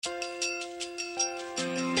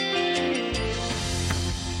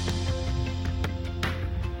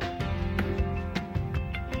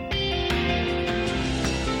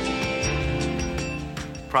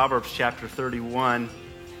Proverbs chapter 31.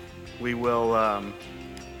 We will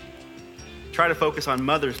try to focus on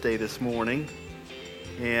Mother's Day this morning.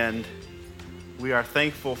 And we are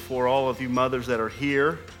thankful for all of you mothers that are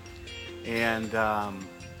here. And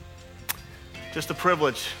just a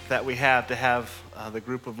privilege that we have to have the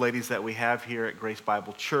group of ladies that we have here at Grace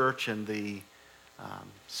Bible Church, and the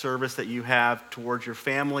service that you have towards your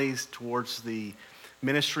families, towards the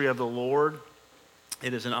ministry of the Lord.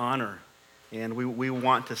 It is an honor. And we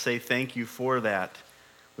want to say thank you for that.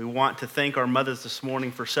 We want to thank our mothers this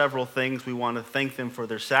morning for several things. We want to thank them for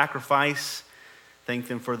their sacrifice, thank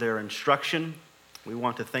them for their instruction. We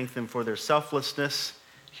want to thank them for their selflessness,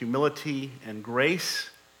 humility, and grace.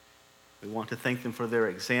 We want to thank them for their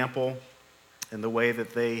example and the way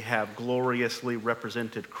that they have gloriously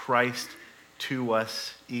represented Christ to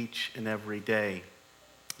us each and every day.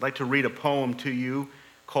 I'd like to read a poem to you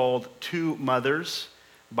called Two Mothers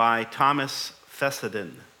by Thomas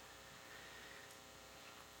Fessenden.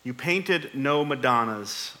 You painted no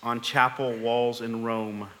Madonnas on chapel walls in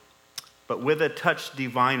Rome, but with a touch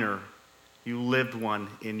diviner, you lived one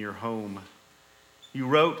in your home. You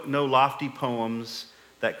wrote no lofty poems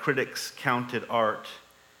that critics counted art,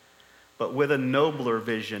 but with a nobler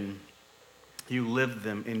vision, you lived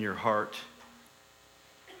them in your heart.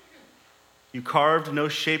 You carved no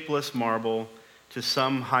shapeless marble to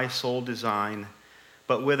some high soul design,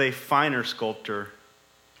 but with a finer sculptor,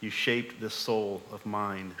 you shaped the soul of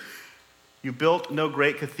mine. You built no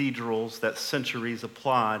great cathedrals that centuries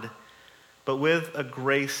applaud, but with a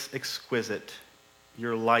grace exquisite,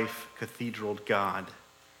 your life cathedraled God.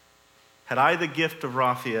 Had I the gift of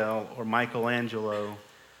Raphael or Michelangelo,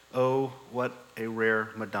 oh, what a rare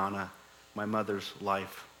Madonna my mother's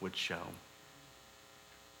life would show.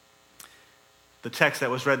 The text that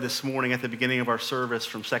was read this morning at the beginning of our service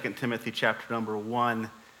from 2 Timothy chapter number 1,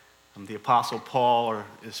 the Apostle Paul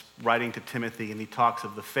is writing to Timothy, and he talks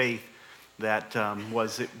of the faith that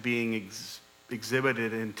was being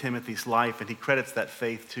exhibited in Timothy's life, and he credits that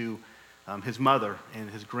faith to his mother and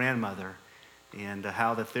his grandmother, and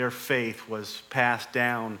how that their faith was passed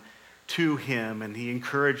down to him, and he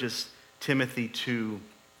encourages Timothy to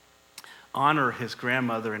honor his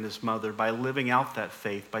grandmother and his mother by living out that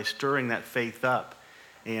faith, by stirring that faith up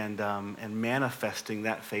and manifesting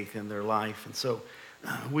that faith in their life. And so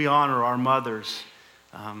we honor our mothers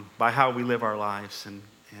by how we live our lives, and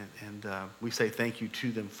we say thank you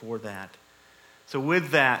to them for that. So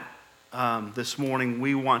with that, this morning,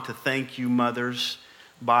 we want to thank you, mothers,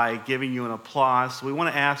 by giving you an applause. So we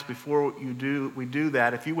want to ask before we do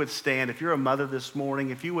that, if you would stand. If you're a mother this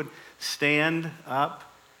morning, if you would stand up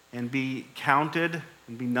and be counted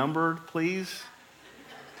and be numbered, please.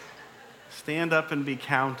 Stand up and be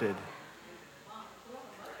counted.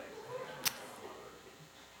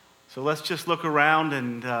 So let's just look around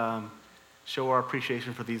and show our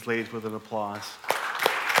appreciation for these ladies with an applause.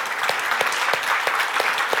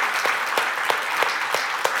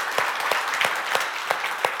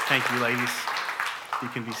 Thank you, ladies. You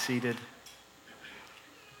can be seated.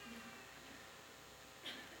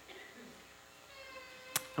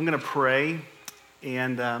 I'm going to pray,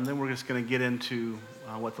 and then we're just going to get into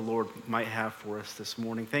what the Lord might have for us this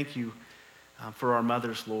morning. Thank you for our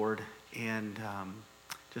mothers, Lord, and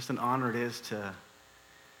just an honor it is to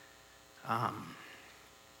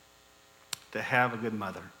have a good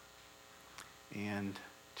mother and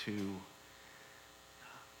to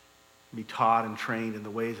be taught and trained in the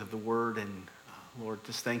ways of the Word. And Lord,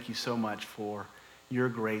 just thank you so much for your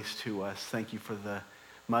grace to us. Thank you for the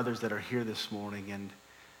mothers that are here this morning. And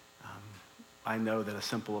I know that a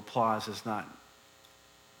simple applause does not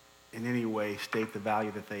in any way state the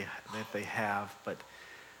value that they have, but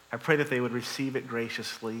I pray that they would receive it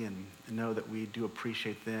graciously and know that we do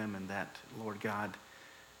appreciate them, and that, Lord God,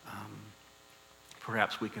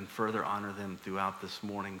 perhaps we can further honor them throughout this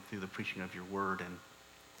morning through the preaching of your word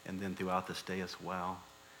and then throughout this day as well.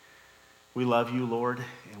 We love you, Lord,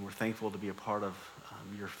 and we're thankful to be a part of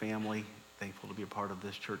your family, thankful to be a part of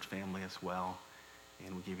this church family as well.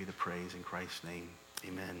 And we give you the praise in Christ's name.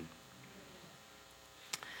 Amen.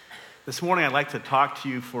 This morning, I'd like to talk to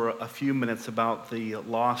you for a few minutes about the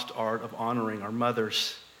lost art of honoring our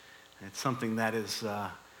mothers. It's something that is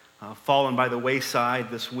fallen by the wayside.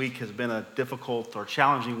 This week has been a difficult or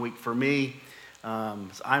challenging week for me.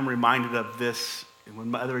 I'm reminded of this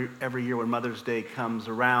every year when Mother's Day comes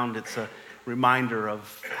around. It's a reminder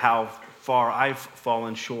of how far I've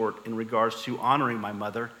fallen short in regards to honoring my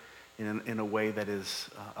mother in a way that is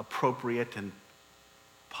appropriate and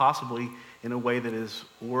possibly in a way that is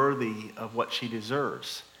worthy of what she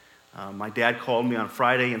deserves. My dad called me on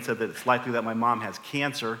Friday and said that it's likely that my mom has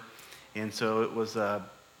cancer, and so it was a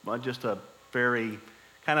just a very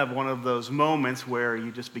kind of one of those moments where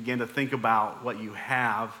you just begin to think about what you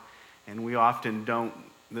have, and we often don't.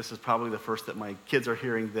 This is probably the first that my kids are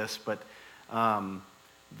hearing this, but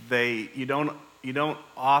you don't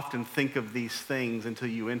often think of these things until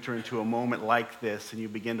you enter into a moment like this, and you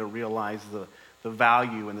begin to realize the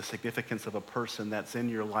value and the significance of a person that's in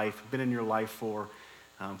your life, been in your life for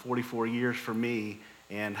 44 years for me,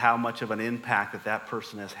 and how much of an impact that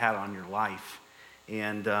person has had on your life.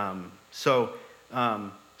 And so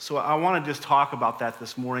I want to just talk about that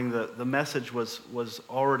this morning. The message was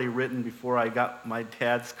already written before I got my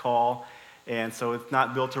dad's call, and so it's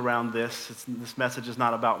not built around this. This message is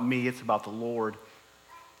not about me, it's about the Lord,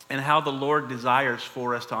 and how the Lord desires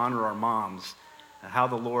for us to honor our moms, and how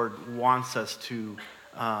the Lord wants us to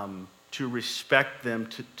respect them,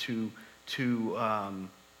 to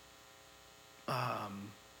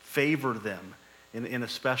favor them in a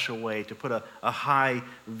special way, to put a high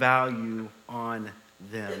value on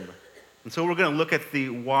them. And so we're going to look at the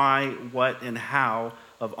why, what, and how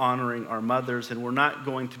of honoring our mothers, and we're not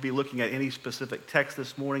going to be looking at any specific text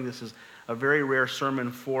this morning. This is a very rare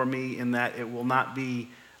sermon for me in that it will not be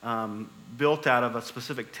built out of a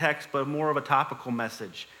specific text, but more of a topical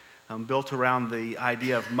message, built around the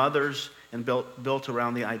idea of mothers and built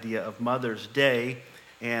around the idea of Mother's Day.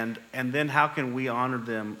 And then how can we honor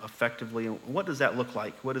them effectively? And what does that look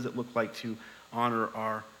like? What does it look like to honor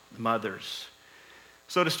our mothers?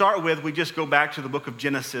 So to start with, we just go back to the book of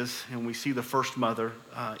Genesis, and we see the first mother,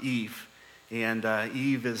 Eve. And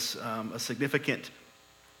Eve is a significant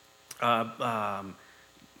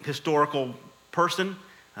historical person.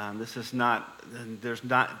 Eve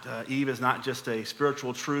is not just a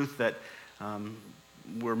spiritual truth that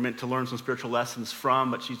we're meant to learn some spiritual lessons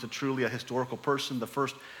from, but she's truly a historical person. The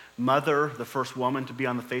first mother, the first woman to be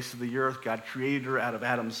on the face of the earth. God created her out of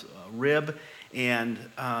Adam's rib, and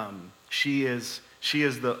she is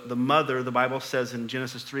the mother. The Bible says in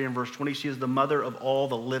Genesis 3 and verse 20, she is the mother of all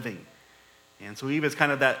the living. And so Eve is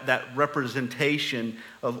kind of that representation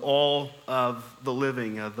of all of the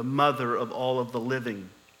living, the mother of all of the living.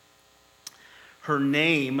 Her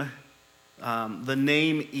name, the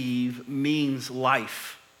name Eve, means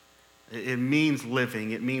life. It means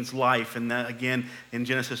living. It means life. And that, again, in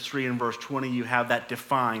Genesis 3 and verse 20, you have that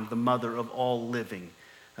defined, the mother of all living.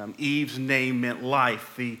 Eve's name meant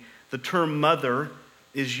life. The term mother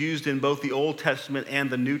is used in both the Old Testament and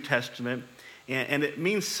the New Testament, and it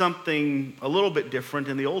means something a little bit different.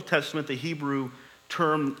 In the Old Testament, the Hebrew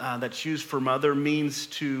term that's used for mother means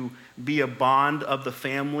to be a bond of the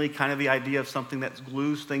family, kind of the idea of something that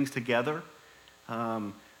glues things together,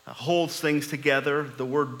 holds things together. The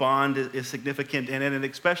word bond is significant in it, and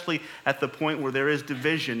especially at the point where there is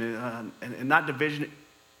division, and not division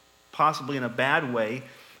possibly in a bad way,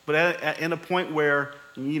 but in a point where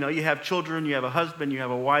you have children, you have a husband, you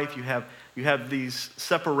have a wife, you have these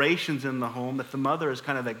separations in the home, that the mother is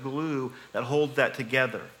kind of that glue that holds that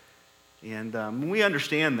together. And we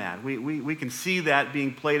understand that. We can see that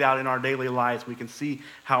being played out in our daily lives. We can see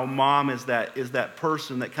how mom is that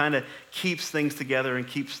person that kind of keeps things together and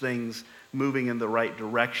keeps things moving in the right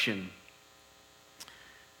direction.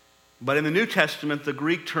 But in the New Testament, the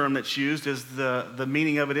Greek term that's used is the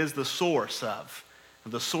meaning of it is the source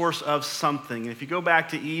of something. And if you go back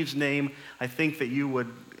to Eve's name, I think that you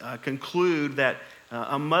would conclude that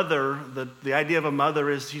a mother, the idea of a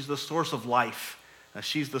mother is she's the source of life.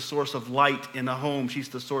 She's the source of light in a home. She's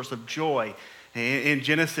the source of joy. In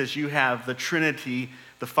Genesis, you have the Trinity,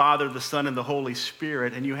 the Father, the Son, and the Holy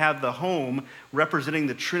Spirit, and you have the home representing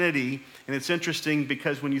the Trinity. And it's interesting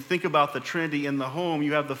because when you think about the Trinity in the home,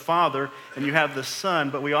 you have the Father and you have the Son,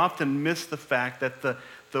 but we often miss the fact that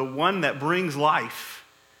the one that brings life,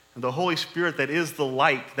 the Holy Spirit that is the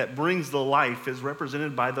light that brings the life, is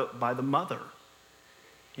represented by the mother.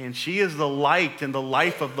 And she is the light and the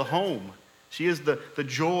life of the home. She is the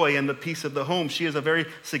joy and the peace of the home. She is a very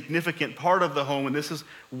significant part of the home, and this is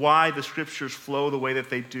why the scriptures flow the way that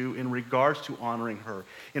they do in regards to honoring her,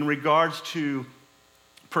 in regards to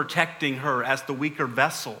protecting her as the weaker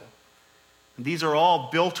vessel. And these are all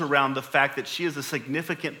built around the fact that she is a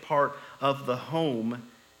significant part of the home,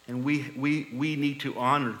 and we need to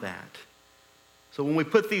honor that. So when we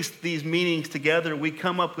put these meanings together, we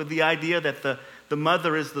come up with the idea that the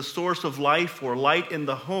mother is the source of life or light in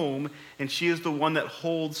the home, and she is the one that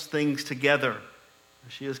holds things together.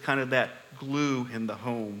 She is kind of that glue in the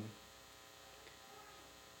home.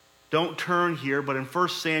 Don't turn here, but in 1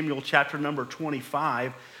 Samuel chapter number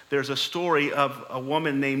 25, there's a story of a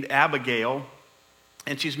woman named Abigail,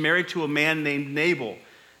 and she's married to a man named Nabal.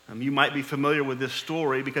 You might be familiar with this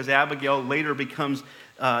story because Abigail later becomes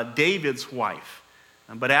David's wife.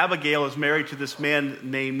 But Abigail is married to this man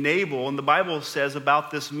named Nabal, and the Bible says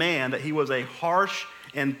about this man that he was a harsh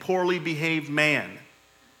and poorly behaved man.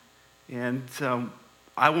 And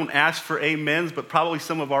I won't ask for amens, but probably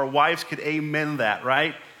some of our wives could amen that,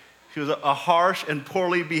 right? He was a harsh and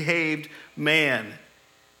poorly behaved man.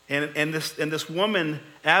 And this woman,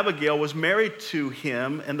 Abigail, was married to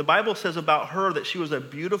him, and the Bible says about her that she was a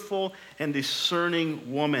beautiful and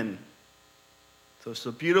discerning woman. So it's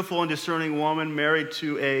a beautiful and discerning woman married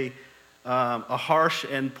to a harsh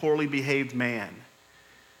and poorly behaved man.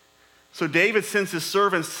 So David sends his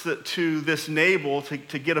servants to this Nabal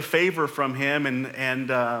to get a favor from him,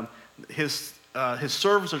 and his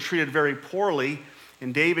servants are treated very poorly.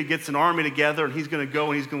 And David gets an army together, and he's going to go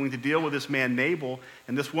and he's going to deal with this man Nabal.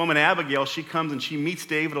 And this woman Abigail, she comes and she meets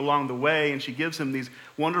David along the way, and she gives him these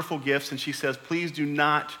wonderful gifts, and she says, "Please do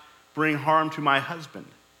not bring harm to my husband."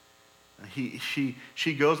 She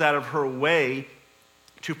goes out of her way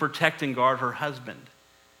to protect and guard her husband.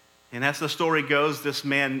 And as the story goes, this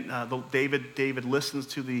man, David listens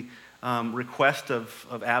to the request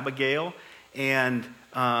of Abigail and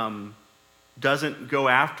doesn't go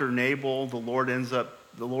after Nabal. The Lord ends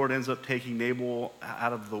up taking Nabal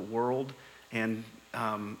out of the world, and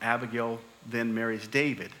Abigail then marries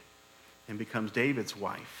David and becomes David's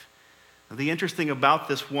wife. The interesting about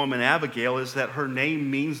this woman, Abigail, is that her name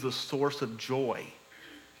means the source of joy.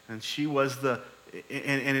 And she was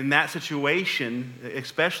and in that situation,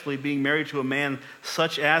 especially being married to a man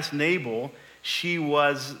such as Nabal, she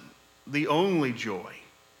was the only joy.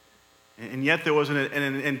 And yet there was an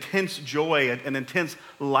intense joy, an intense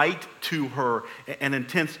light to her, an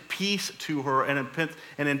intense peace to her, an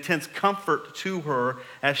intense comfort to her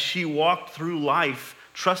as she walked through life,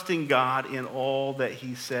 trusting God in all that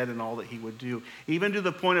he said and all that he would do, even to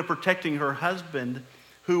the point of protecting her husband,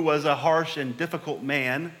 who was a harsh and difficult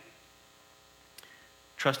man,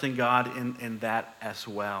 trusting God in that as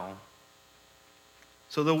well.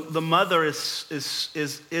 So the mother is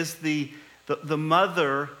the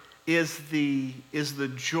mother is the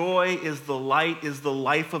joy, is the light, is the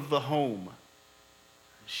life of the home.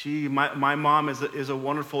 My mom is a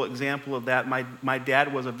wonderful example of that. My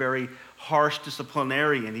dad was a very harsh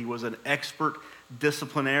disciplinarian. He was an expert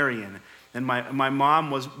disciplinarian. And my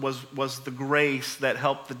mom was the grace that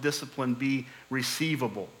helped the discipline be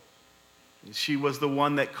receivable. She was the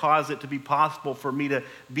one that caused it to be possible for me to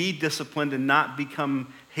be disciplined and not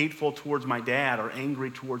become hateful towards my dad or angry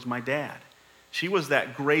towards my dad. She was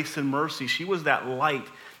that grace and mercy. She was that light.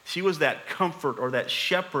 She was that comfort or that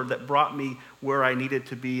shepherd that brought me where I needed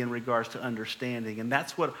to be in regards to understanding. And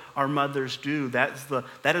that's what our mothers do. That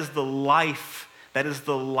is the life. That is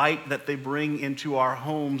the light that they bring into our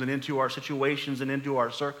homes and into our situations and into our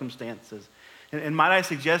circumstances. And might I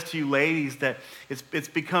suggest to you ladies that it's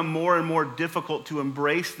become more and more difficult to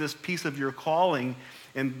embrace this piece of your calling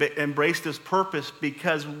and embrace this purpose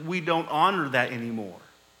because we don't honor that anymore.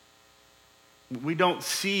 We don't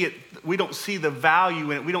see it. We don't see the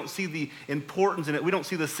value in it. We don't see the importance in it. We don't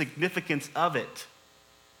see the significance of it.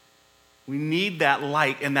 We need that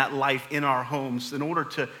light and that life in our homes in order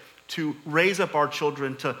to raise up our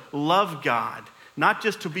children to love God, not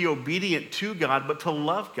just to be obedient to God, but to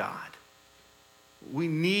love God. We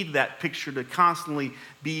need that picture to constantly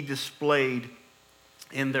be displayed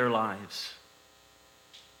in their lives.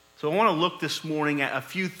 So I want to look this morning at a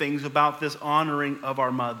few things about this honoring of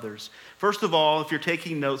our mothers. First of all, if you're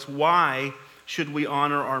taking notes, why should we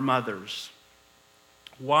honor our mothers?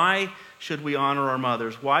 Why should we honor our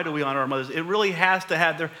mothers? Why do we honor our mothers? It really has to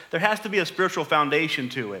have, there has to be a spiritual foundation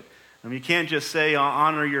to it. I mean, you can't just say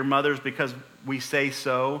honor your mothers because we say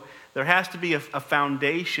so. There has to be a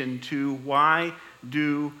foundation to why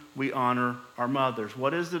do we honor our mothers?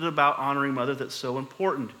 What is it about honoring mothers that's so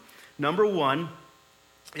important? Number one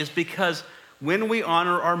is because when we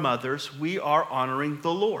honor our mothers, we are honoring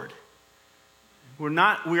the Lord. We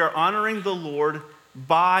are honoring the Lord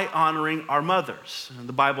by honoring our mothers. And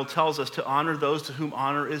the Bible tells us to honor those to whom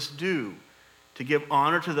honor is due, to give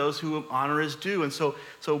honor to those whom honor is due. And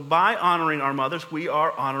so by honoring our mothers, we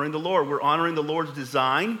are honoring the Lord. We're honoring the Lord's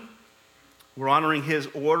design. We're honoring his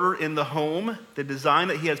order in the home, the design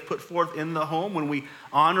that he has put forth in the home. When we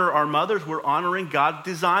honor our mothers, we're honoring God's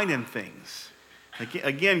design in things.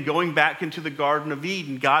 Again, going back into the Garden of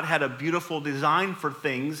Eden, God had a beautiful design for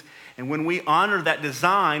things, and when we honor that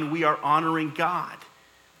design, we are honoring God.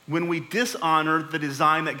 When we dishonor the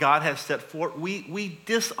design that God has set forth, we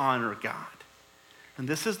dishonor God. And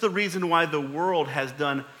this is the reason why the world has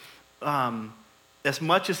done as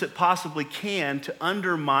much as it possibly can to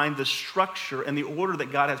undermine the structure and the order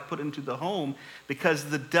that God has put into the home, because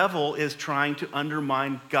the devil is trying to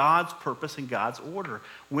undermine God's purpose and God's order.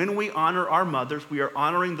 When we honor our mothers, we are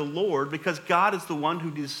honoring the Lord, because God is the one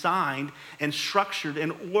who designed and structured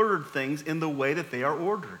and ordered things in the way that they are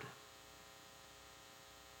ordered.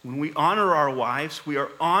 When we honor our wives, we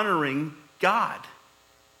are honoring God.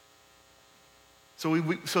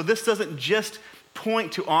 So this doesn't just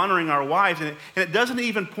point to honoring our wives, and it doesn't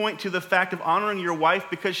even point to the fact of honoring your wife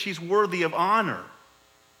because she's worthy of honor.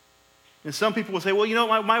 And some people will say, well, you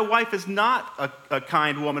know, my wife is not a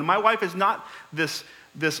kind woman. My wife is not this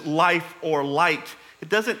life or light. It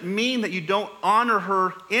doesn't mean that you don't honor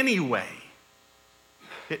her anyway.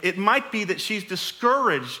 It might be that she's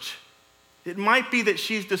discouraged. It might be that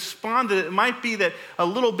she's despondent. It might be that a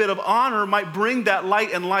little bit of honor might bring that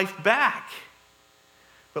light and life back.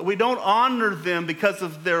 But we don't honor them because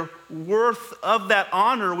of their worth of that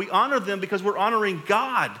honor. We honor them because we're honoring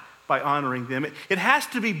God by honoring them. It has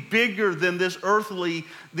to be bigger than these earthly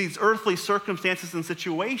circumstances and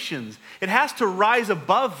situations. It has to rise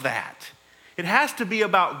above that. It has to be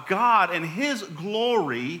about God and His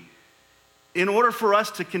glory in order for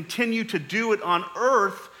us to continue to do it on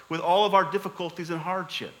earth with all of our difficulties and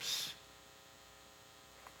hardships.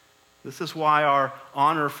 This is why our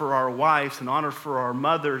honor for our wives and honor for our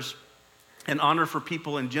mothers and honor for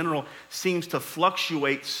people in general seems to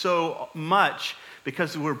fluctuate so much,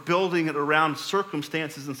 because we're building it around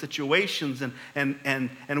circumstances and situations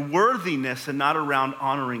and worthiness, and not around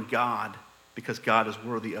honoring God, because God is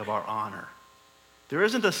worthy of our honor. There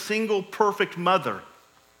isn't a single perfect mother.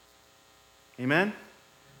 Amen?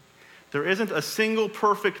 There isn't a single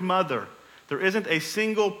perfect mother. There isn't a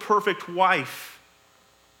single perfect wife.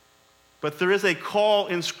 But there is a call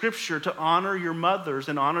in Scripture to honor your mothers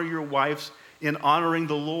and honor your wives in honoring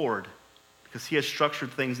the Lord, because He has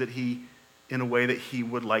structured things in a way that He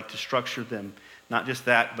would like to structure them. Not just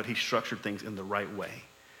that, but He structured things in the right way.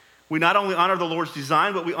 We not only honor the Lord's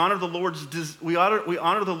design, but we honor the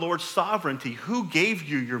Lord's sovereignty. Who gave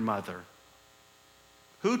you your mother?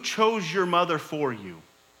 Who chose your mother for you?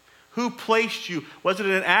 Who placed you? Was it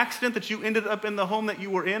an accident that you ended up in the home that you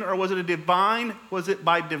were in, or was it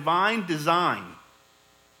by divine design?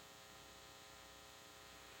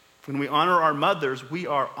 When we honor our mothers, we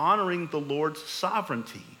are honoring the Lord's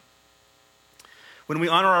sovereignty. When we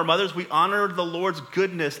honor our mothers, we honor the Lord's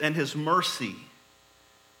goodness and His mercy.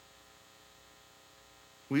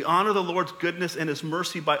 We honor the Lord's goodness and His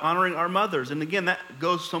mercy by honoring our mothers. And again, that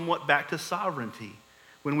goes somewhat back to sovereignty.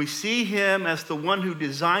 When we see Him as the one who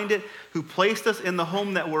designed it, who placed us in the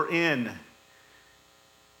home that we're in,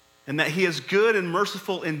 and that He is good and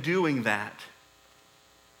merciful in doing that.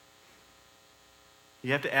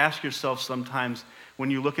 You have to ask yourself sometimes,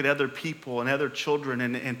 when you look at other people and other children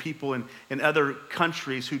and people in other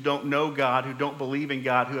countries who don't know God, who don't believe in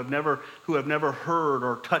God, who have never heard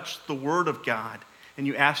or touched the Word of God, and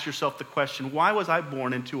you ask yourself the question, why was I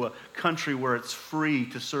born into a country where it's free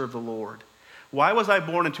to serve the Lord? Why was I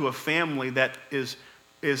born into a family that is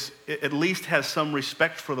at least has some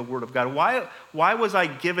respect for the Word of God? Why was I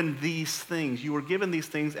given these things? You were given these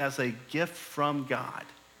things as a gift from God.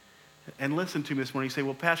 And listen to me this morning. You say,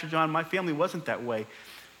 well, Pastor John, my family wasn't that way.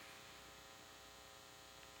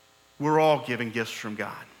 We're all given gifts from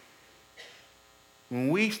God. When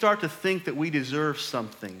we start to think that we deserve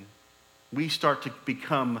something, we start to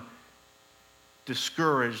become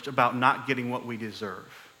discouraged about not getting what we deserve.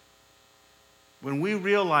 When we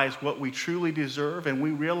realize what we truly deserve, and we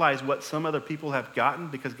realize what some other people have gotten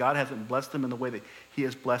because God hasn't blessed them in the way that He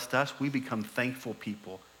has blessed us, we become thankful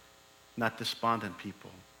people, not despondent people.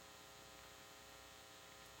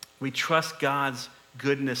 We trust God's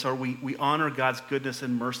goodness, or we honor God's goodness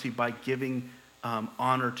and mercy by giving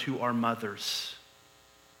honor to our mothers,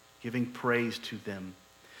 giving praise to them.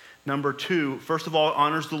 Number two, first of all, it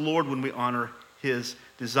honors the Lord when we honor His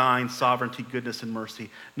design, sovereignty, goodness, and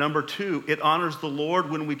mercy. Number two, it honors the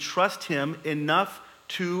Lord when we trust Him enough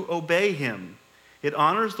to obey Him. It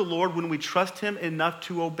honors the Lord when we trust Him enough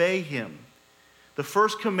to obey Him. The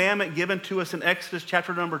first commandment given to us in Exodus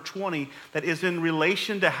chapter number 20 that is in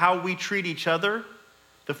relation to how we treat each other,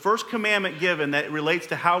 the first commandment given that relates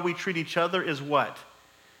to how we treat each other is what?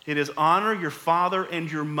 It is honor your father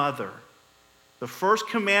and your mother. The first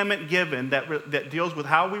commandment given that deals with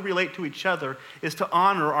how we relate to each other is to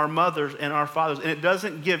honor our mothers and our fathers. And it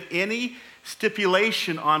doesn't give any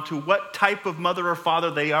stipulation onto what type of mother or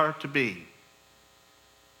father they are to be.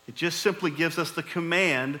 It just simply gives us the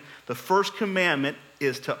command. The first commandment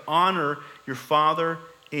is to honor your father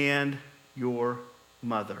and your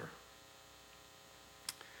mother.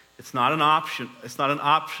 It's not an option. It's not an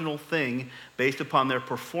optional thing based upon their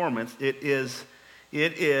performance. It is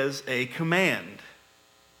a command.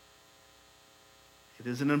 It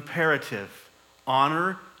is an imperative.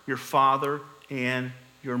 Honor your father and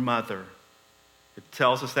your mother. It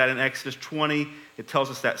tells us that in Exodus 20. It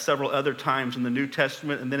tells us that several other times in the New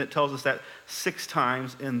Testament, and then it tells us that 6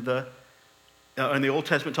 times in the Old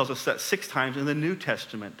Testament. Tells us that 6 times in the New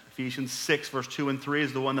Testament. Ephesians 6, verse 2 and 3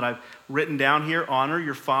 is the one that I've written down here. Honor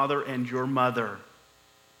your father and your mother.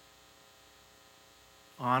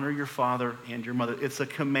 Honor your father and your mother. It's a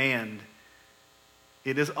command.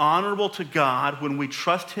 It is honorable to God when we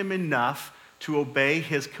trust him enough to obey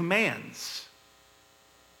his commands,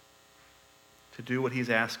 to do what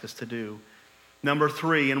he's asked us to do. Number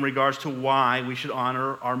 3, in regards to why we should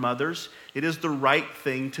honor our mothers, it is the right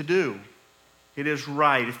thing to do. It is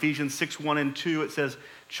right. Ephesians 6, 1 and 2, it says,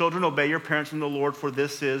 children, obey your parents in the Lord, for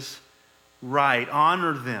this is right.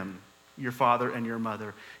 Honor them, your father and your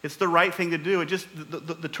mother. It's the right thing to do. It just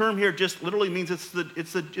the term here just literally means it's the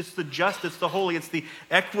just, it's the holy, it's the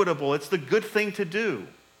equitable, it's the good thing to do.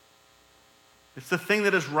 It's the thing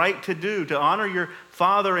that is right to do. To honor your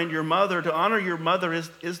father and your mother, to honor your mother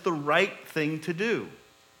is the right thing to do.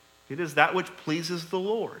 It is that which pleases the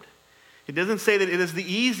Lord. It doesn't say that it is the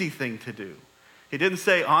easy thing to do. It didn't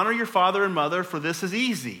say, honor your father and mother, for this is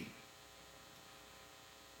easy.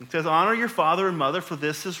 It says, honor your father and mother, for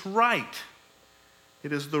this is right.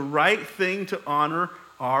 It is the right thing to honor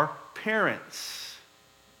our parents.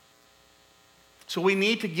 So we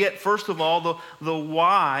need to get, first of all, the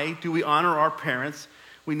why do we honor our parents.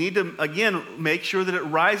 We need to, again, make sure that it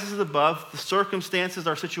rises above the circumstances,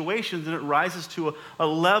 our situations, and it rises to a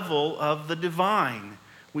level of the divine.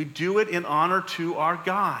 We do it in honor to our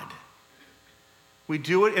God. We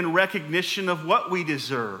do it in recognition of what we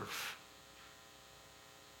deserve.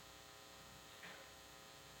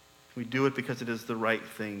 We do it because it is the right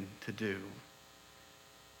thing to do.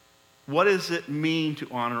 What does it mean to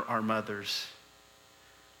honor our mothers?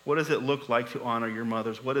 What does it look like to honor your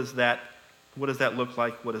mothers? What does that look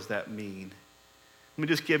like? What does that mean? Let me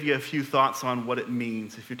just give you a few thoughts on what it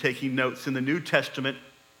means. If you're taking notes, in the New Testament,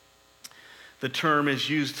 the term is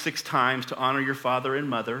used 6 times to honor your father and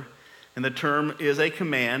mother. And the term is a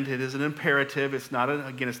command. It is an imperative. It's not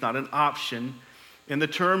an option. And the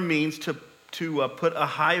term means to put a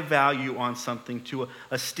high value on something, to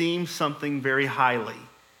esteem something very highly.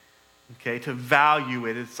 Okay, to value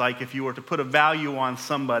it. It's like if you were to put a value on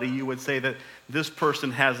somebody, you would say that this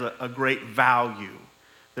person has a great value.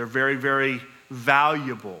 They're very, very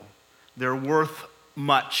valuable. They're worth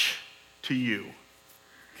much to you.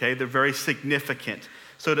 Okay, they're very significant.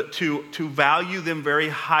 So to value them very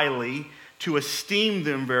highly, to esteem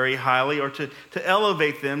them very highly, or to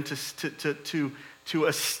elevate them, to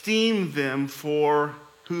esteem them for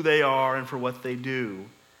who they are and for what they do.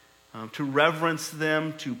 To reverence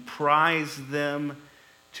them, to prize them,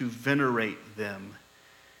 to venerate them.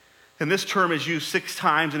 And this term is used 6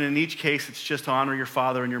 times, and in each case it's just honor your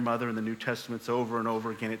father and your mother. In the New Testament's over and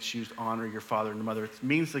over again, it's used honor your father and your mother. It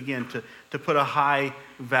means, again, to put a high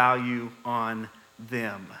value on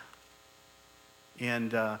them.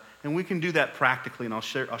 And we can do that practically, and I'll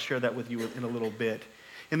share that with you in a little bit.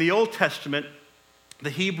 In the Old Testament, the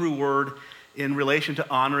Hebrew word in relation to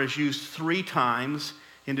honor is used 3 times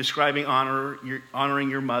in describing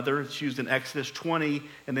honoring your mother. It's used in Exodus 20,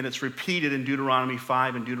 and then it's repeated in Deuteronomy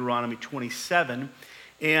 5 and Deuteronomy 27.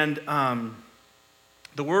 And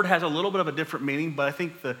the word has a little bit of a different meaning, but I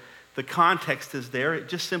think the context is there. It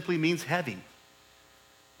just simply means heavy.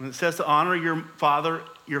 When it says to honor your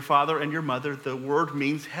father and your mother, the word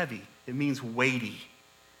means heavy. It means weighty.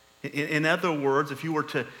 In other words, if you were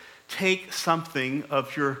to take something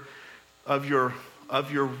of your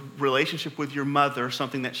relationship with your mother,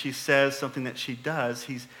 something that she says, something that she does,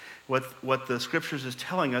 what the scriptures is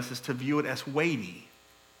telling us is to view it as weighty.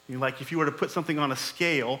 Like if you were to put something on a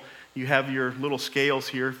scale, you have your little scales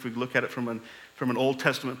here. If we look at it from an Old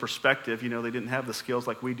Testament perspective, they didn't have the scales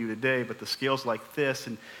like we do today, but the scales like this,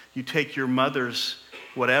 and you take your mother's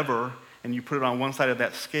whatever, and you put it on one side of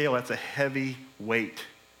that scale, that's a heavy weight.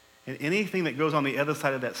 And anything that goes on the other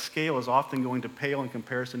side of that scale is often going to pale in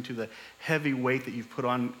comparison to the heavy weight that you've put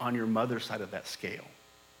on your mother's side of that scale.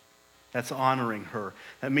 That's honoring her.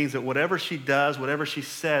 That means that whatever she does, whatever she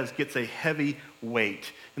says, gets a heavy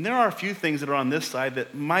weight. And there are a few things that are on this side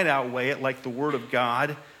that might outweigh it, like the Word of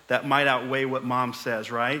God, that might outweigh what Mom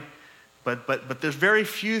says, right? But there's very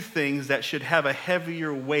few things that should have a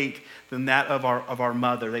heavier weight than that of our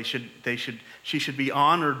mother. She should be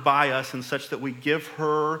honored by us in such that we give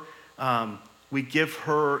her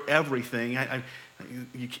everything.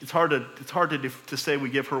 It's hard to say we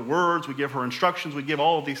give her words, we give her instructions, we give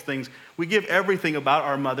all of these things. We give everything about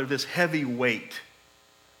our mother this heavy weight.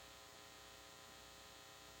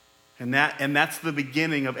 And that's the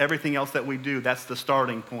beginning of everything else that we do. That's the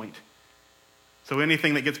starting point. So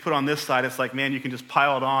anything that gets put on this side, it's like, man, you can just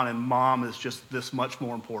pile it on, and mom is just this much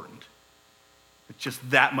more important. It's just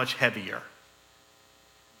that much heavier.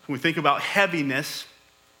 When we think about heaviness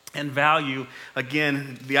and value,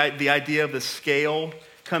 again, the idea of the scale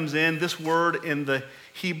comes in. This word in the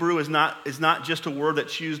Hebrew is not just a word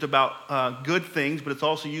that's used about good things, but it's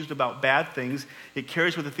also used about bad things. It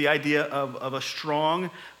carries with it the idea of a strong,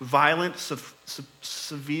 violent,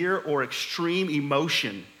 severe, or extreme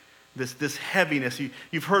emotion. This heaviness.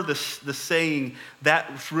 You've heard the saying,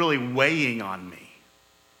 that's really weighing on me.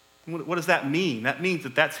 What does that mean? That means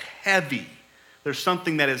that that's heavy. There's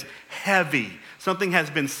something that is heavy. Something has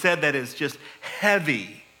been said that is just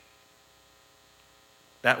heavy.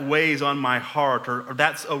 That weighs on my heart, or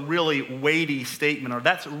that's a really weighty statement, or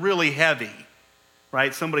that's really heavy,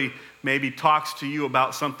 right? Somebody maybe talks to you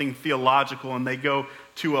about something theological and they go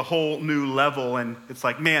to a whole new level, and it's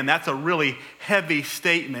like, man, that's a really heavy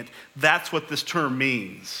statement. That's what this term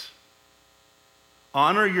means.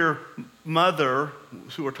 Honor your mother,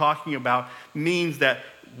 who we're talking about, means that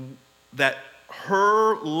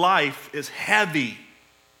her life is heavy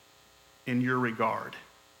in your regard.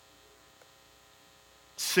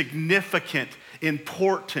 Significant,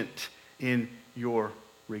 important in your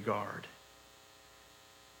regard.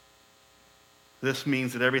 This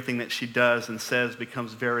means that everything that she does and says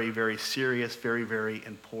becomes very, very serious, very, very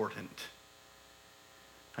important.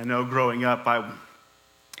 I know growing up,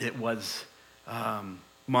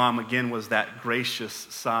 Mom, again, was that gracious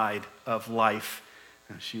side of life.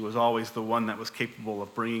 She was always the one that was capable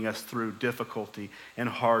of bringing us through difficulty and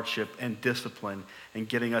hardship and discipline and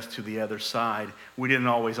getting us to the other side. We didn't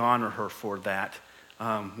always honor her for that.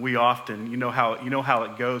 We often, you know how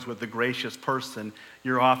it goes with the gracious person.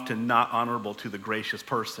 You're often not honorable to the gracious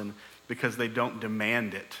person because they don't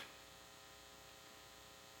demand it.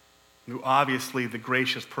 Obviously, the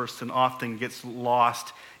gracious person often gets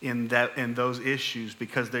lost in those issues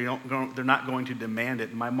because they're not going to demand it.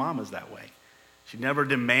 And my mom is that way. She never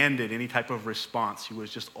demanded any type of response. She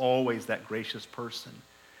was just always that gracious person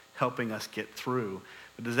helping us get through.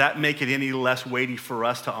 But does that make it any less weighty for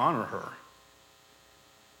us to honor her?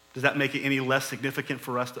 Does that make it any less significant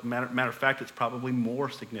for us? Matter of fact, it's probably more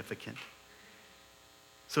significant.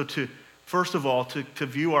 So first of all, to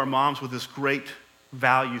view our moms with this great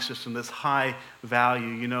value system, this high value,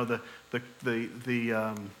 you know, the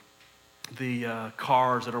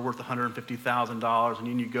cars that are worth $150,000, and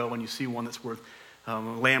then you go and you see one that's worth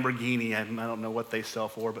Lamborghini, I don't know what they sell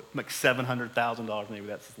for, but like $700,000, maybe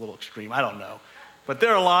that's a little extreme, I don't know. But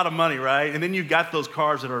they're a lot of money, right? And then you've got those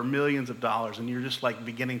cars that are millions of dollars, and you're just like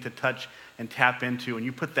beginning to touch and tap into, and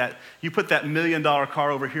you put that $1 million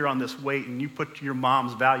car over here on this weight, and you put your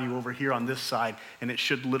mom's value over here on this side, and it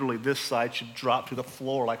should literally, this side should drop to the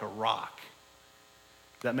floor like a rock.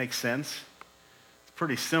 Does that make sense? It's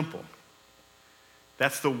pretty simple.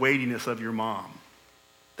 That's the weightiness of your mom.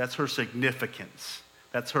 That's her significance.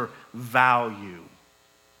 That's her value.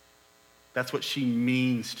 That's what she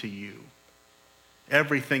means to you.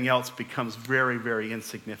 Everything else becomes very, very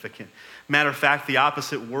insignificant. Matter of fact, the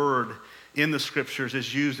opposite word in the scriptures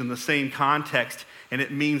is used in the same context, and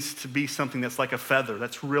it means to be something that's like a feather,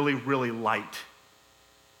 that's really, really light.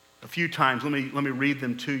 A few times, let me read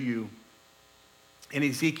them to you. In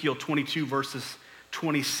Ezekiel 22, verses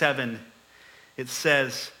 27, it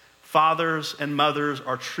says, fathers and mothers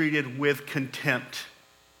are treated with contempt.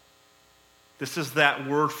 This is that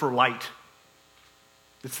word for light.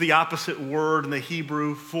 It's the opposite word in the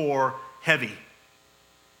Hebrew for heavy.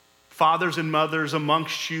 Fathers and mothers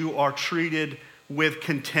amongst you are treated with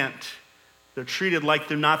contempt. They're treated like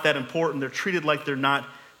they're not that important. They're treated like they're not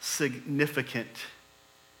significant.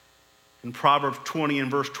 In Proverbs 20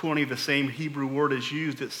 and verse 20, the same Hebrew word is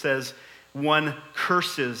used. It says, one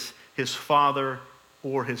curses his father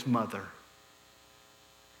or his mother.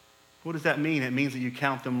 What does that mean? It means that you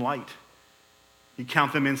count them light. You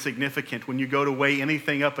count them insignificant. When you go to weigh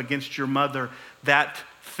anything up against your mother, that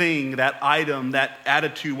thing, that item, that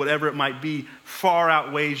attitude, whatever it might be, far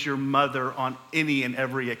outweighs your mother on any and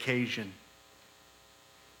every occasion.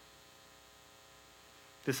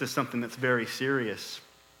 This is something that's very serious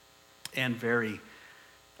and very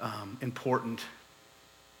important.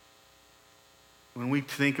 When we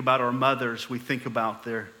think about our mothers, we think about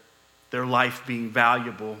their life being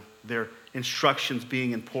valuable, their instructions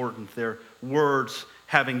being important, their words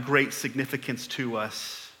having great significance to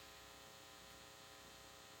us.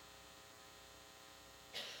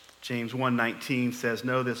 James 1:19 says,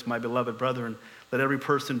 "Know this, my beloved brethren, let every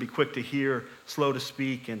person be quick to hear, slow to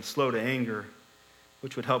speak, and slow to anger,"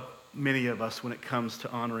 which would help many of us when it comes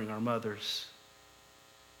to honoring our mothers.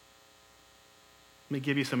 Let me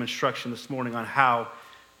give you some instruction this morning on how,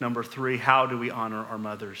 number 3, how do we honor our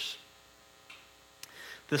mothers?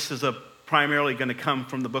 This is primarily going to come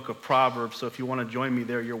from the book of Proverbs, so if you want to join me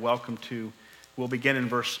there, you're welcome to. We'll begin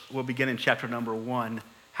in chapter number 1.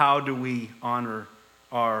 How do we honor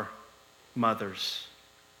our mothers?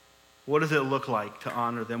 What does it look like to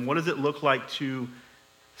honor them? What does it look like to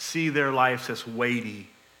see their lives as weighty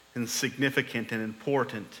and significant and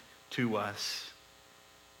important to us?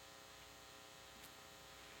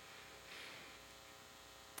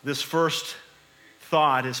 This first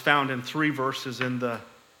thought is found in 3 verses in the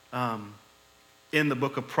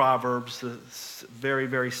book of Proverbs. A very,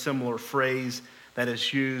 very similar phrase that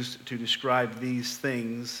is used to describe these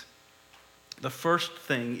things. The first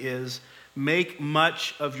thing is, make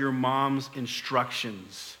much of your mom's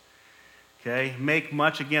instructions. Okay? Make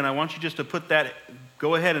much, again, I want you just to put that,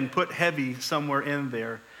 go ahead and put heavy somewhere in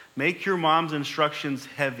there. Make your mom's instructions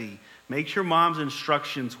heavy. Make your mom's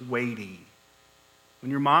instructions weighty. When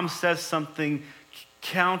your mom says something,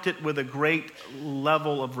 count it with a great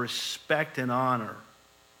level of respect and honor,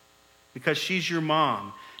 because she's your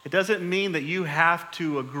mom. It doesn't mean that you have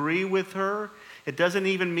to agree with her. It doesn't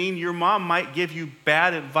even mean your mom might give you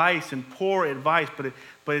bad advice and poor advice, but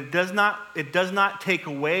it does not take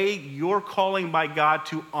away your calling by God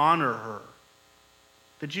to honor her.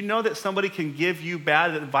 Did you know that somebody can give you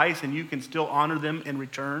bad advice and you can still honor them in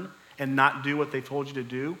return and not do what they told you to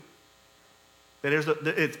do? That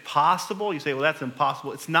it's possible. You say, well, that's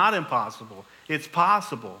impossible. It's not impossible. It's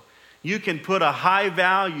possible. You can put a high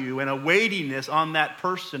value and a weightiness on that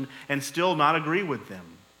person and still not agree with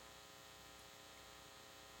them.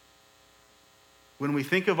 When we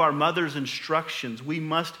think of our mother's instructions, we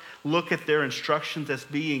must look at their instructions as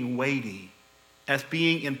being weighty, as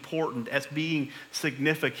being important, as being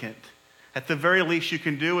significant. At the very least you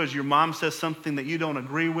can do is, your mom says something that you don't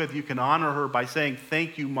agree with, you can honor her by saying,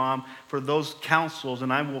 "Thank you, Mom, for those counsels,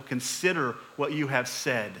 and I will consider what you have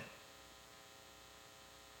said."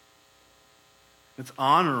 It's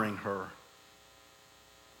honoring her.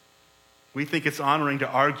 We think it's honoring to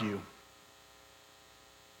argue,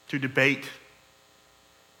 to debate.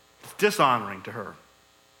 It's dishonoring to her.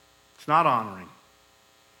 It's not honoring.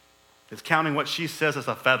 It's counting what she says as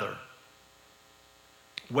a feather.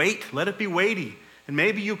 Wait, let it be weighty. And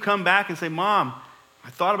maybe you come back and say, "Mom,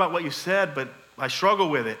 I thought about what you said, but I struggle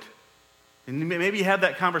with it." And maybe you have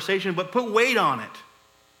that conversation, but put weight on it.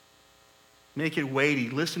 Make it weighty.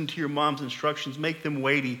 Listen to your mom's instructions. Make them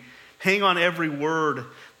weighty. Hang on every word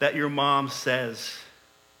that your mom says.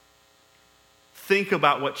 Think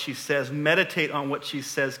about what she says. Meditate on what she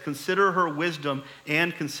says. Consider her wisdom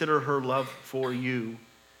and consider her love for you.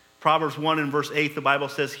 Proverbs 1 and verse 8, the Bible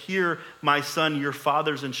says, "Hear, my son, your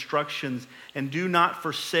father's instructions, and do not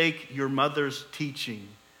forsake your mother's teaching."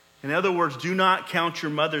 In other words, do not count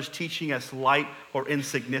your mother's teaching as light or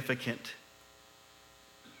insignificant.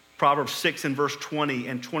 Proverbs 6 and verse 20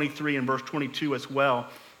 and 23 and verse 22 as well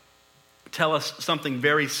tell us something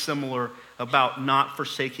very similar about not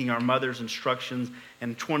forsaking our mother's instructions.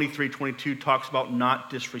 And 23-22 talks about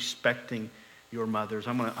not disrespecting your mothers.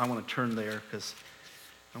 I want to turn there because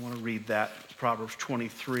I want to read that. Proverbs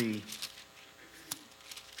 23,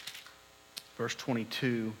 verse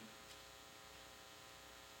 22.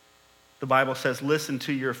 The Bible says, listen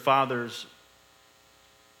to your father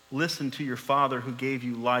who gave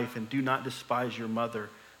you life, and do not despise your mother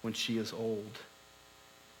when she is old.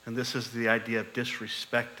 And this is the idea of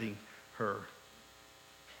disrespecting her.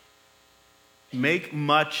 Make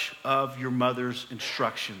much of your mother's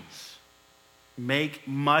instructions. Make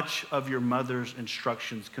much of your mother's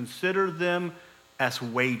instructions. Consider them as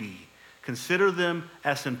weighty. Consider them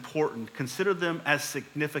as important. Consider them as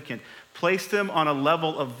significant. Place them on a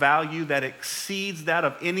level of value that exceeds that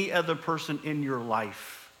of any other person in your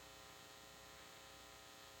life.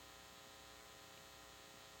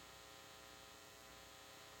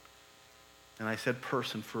 And I said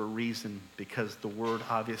person for a reason, because the word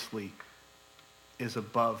obviously is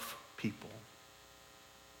above people.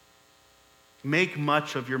 Make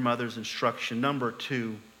much of your mother's instruction. Number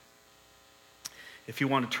 2, if you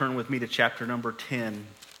want to turn with me to chapter number 10.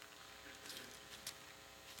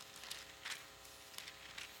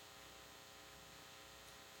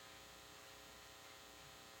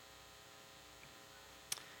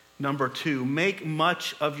 Number 2, make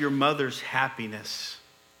much of your mother's happiness.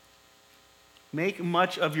 Make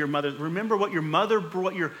much of your mother. Remember, what your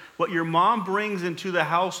mom brings into the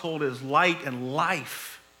household is light and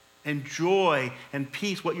life. and joy and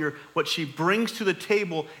peace, what she brings to the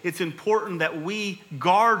table, it's important that we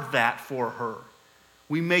guard that for her.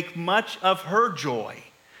 We make much of her joy.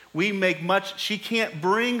 She can't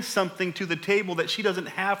bring something to the table that she doesn't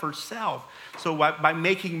have herself. So by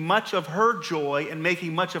making much of her joy and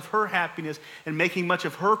making much of her happiness and making much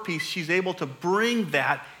of her peace, she's able to bring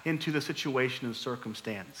that into the situation and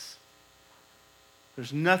circumstance.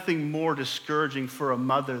 There's nothing more discouraging for a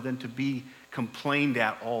mother than to be complained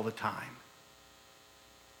at all the time.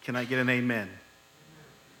 Can I get an amen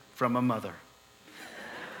from a mother?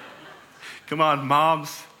 Come on,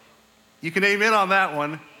 moms. You can amen on that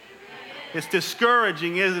one. It's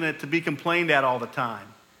discouraging, isn't it, to be complained at all the time?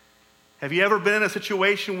 Have you ever been in a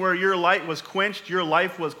situation where your light was quenched, your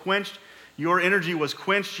life was quenched, your energy was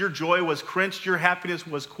quenched, your joy was quenched, your happiness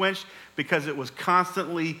was quenched because it was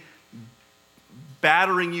constantly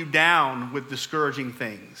battering you down with discouraging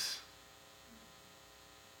things?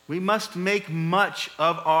 We must make much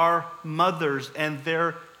of our mothers and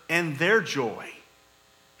their joy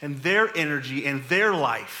and their energy and their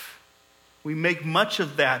life. We make much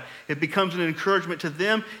of that. It becomes an encouragement to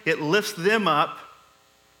them. It lifts them up.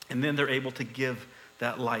 And then they're able to give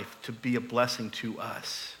that life to be a blessing to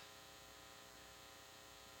us.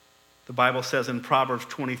 The Bible says in Proverbs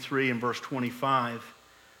 23 and verse 25,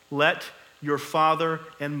 let your father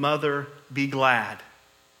and mother be glad.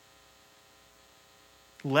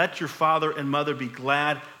 Let your father and mother be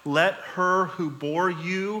glad. Let her who bore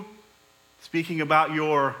you, speaking about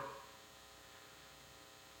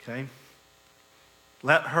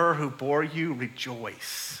let her who bore you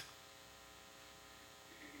rejoice.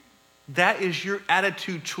 That is your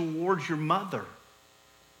attitude towards your mother.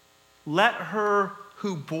 Let her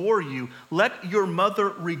who bore you, let your mother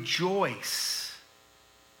rejoice.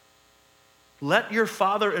 Let your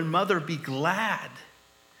father and mother be glad.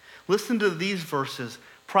 Listen to these verses.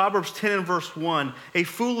 Proverbs 10 and verse 1, a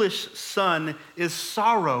foolish son is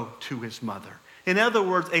sorrow to his mother. In other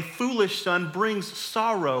words, a foolish son brings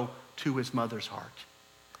sorrow to his mother's heart.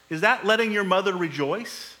 Is that letting your mother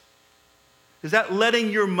rejoice? Is that letting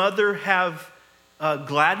your mother have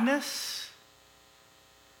gladness?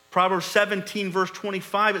 Proverbs 17 verse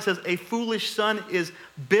 25, it says, a foolish son is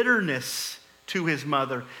bitterness to his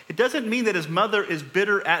mother. It doesn't mean that his mother is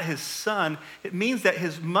bitter at his son. It means that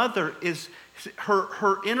his mother is,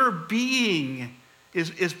 her inner being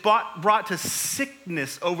is brought to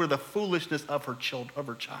sickness over the foolishness of her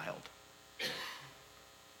child.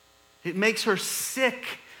 It makes her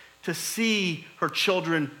sick to see her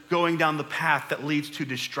children going down the path that leads to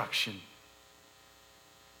destruction.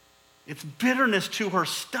 It's bitterness to her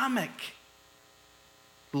stomach.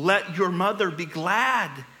 Let your mother be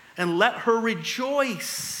glad and let her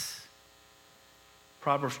rejoice.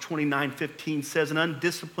 Proverbs 29:15 says, an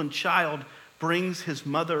undisciplined child brings his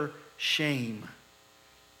mother shame.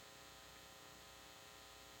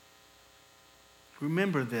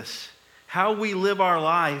 Remember this. How we live our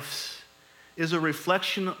lives is a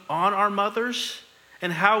reflection on our mothers,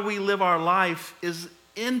 and how we live our life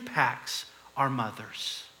impacts our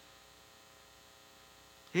mothers.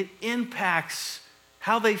 It impacts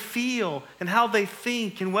how they feel and how they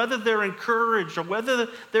think and whether they're encouraged or whether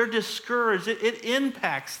they're discouraged. It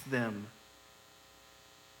impacts them.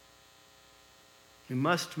 We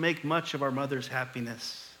must make much of our mother's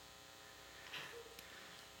happiness.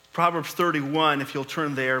 Proverbs 31, if you'll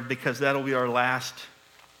turn there, because that'll be our last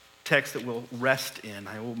text that we'll rest in.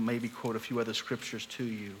 I will maybe quote a few other scriptures to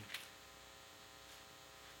you.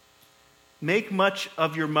 Make much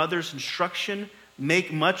of your mother's instruction.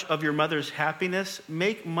 Make much of your mother's happiness.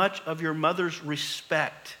 Make much of your mother's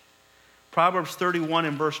respect. Proverbs 31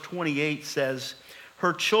 and verse 28 says,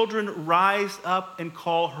 her children rise up and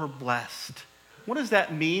call her blessed. What does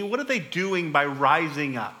that mean? What are they doing by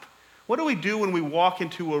rising up? What do we do when we walk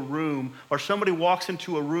into a room or somebody walks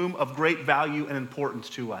into a room of great value and importance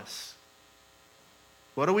to us?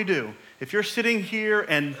 What do we do? If you're sitting here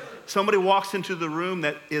and somebody walks into the room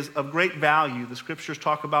that is of great value, the scriptures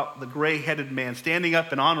talk about the gray-headed man, standing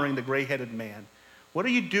up and honoring the gray-headed man. What are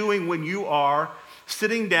you doing when you are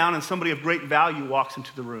sitting down and somebody of great value walks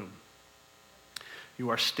into the room? You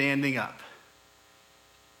are standing up.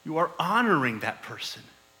 You are honoring that person.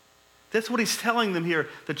 That's what he's telling them here.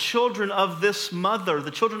 The children of this mother,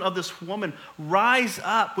 the children of this woman, rise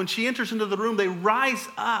up. When she enters into the room, they rise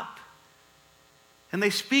up. And they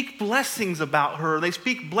speak blessings about her. They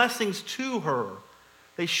speak blessings to her.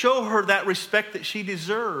 They show her that respect that she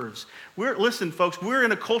deserves. Listen, folks, we're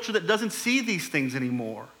in a culture that doesn't see these things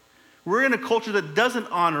anymore. We're in a culture that doesn't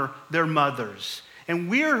honor their mothers. And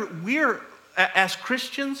we're as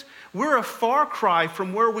Christians, we're a far cry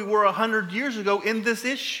from where we were 100 years ago in this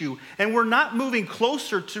issue. And we're not moving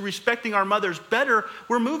closer to respecting our mothers better.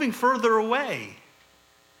 We're moving further away.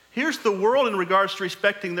 Here's the world in regards to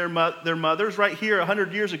respecting their mothers right here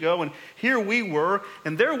 100 years ago. And here we were.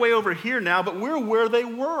 And they're way over here now, but we're where they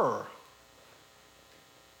were.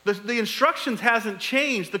 The instructions hasn't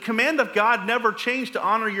changed. The command of God never changed to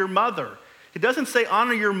honor your mother. It doesn't say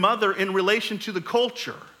honor your mother in relation to the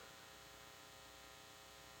culture.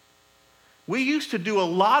 We used to do a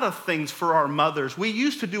lot of things for our mothers. We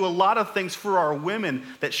used to do a lot of things for our women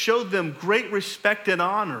that showed them great respect and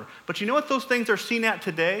honor. But you know what those things are seen at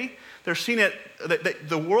today? They're seen at,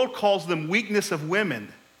 the world calls them weakness of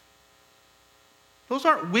women. Those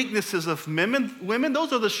aren't weaknesses of women.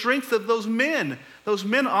 Those are the strengths of those men. Those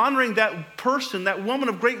men honoring that person, that woman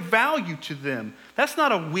of great value to them. That's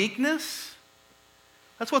not a weakness.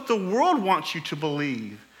 That's what the world wants you to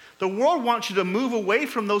believe. The world wants you to move away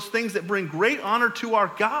from those things that bring great honor to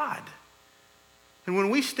our God. And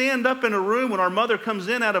when we stand up in a room, when our mother comes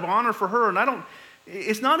in out of honor for her, and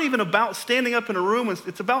it's not even about standing up in a room,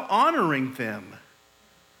 it's about honoring them.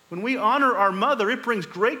 When we honor our mother, it brings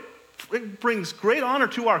great honor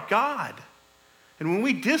to our God. And when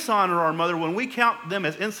we dishonor our mother, when we count them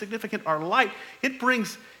as insignificant or light, it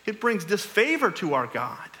brings disfavor to our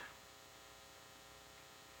God.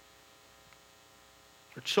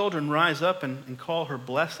 Her children rise up and call her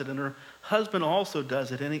blessed, and her husband also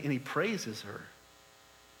does it, and he praises her.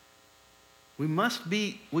 We must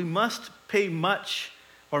pay much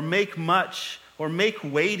or make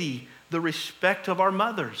weighty the respect of our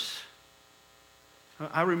mothers.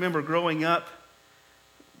 I remember growing up,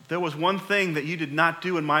 there was one thing that you did not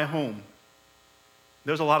do in my home.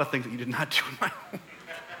 There's a lot of things that you did not do in my home.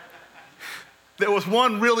 There was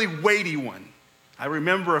one really weighty one. I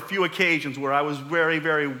remember a few occasions where I was very,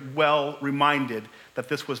 very well reminded that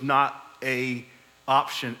this was not an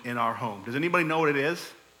option in our home. Does anybody know what it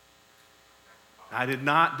is? I did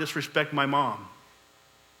not disrespect my mom.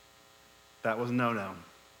 That was no-no.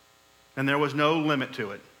 And there was no limit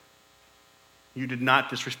to it. You did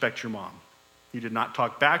not disrespect your mom. You did not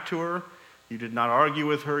talk back to her. You did not argue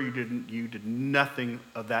with her. You did nothing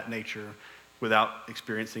of that nature without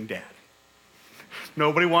experiencing dad.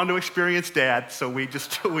 Nobody wanted to experience dad, so we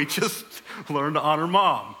just learned to honor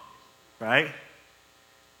mom, right?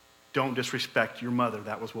 Don't disrespect your mother.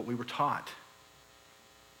 That was what we were taught.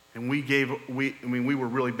 And we were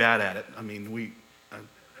really bad at it. I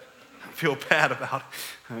feel bad about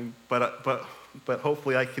it. But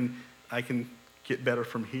hopefully I can get better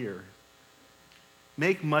from here.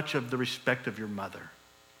 Make much of the respect of your mother.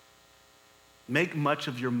 Make much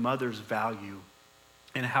of your mother's value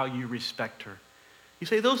and how you respect her. You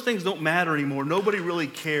say, those things don't matter anymore. Nobody really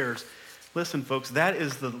cares. Listen, folks, that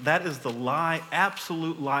is the lie,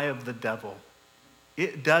 absolute lie of the devil.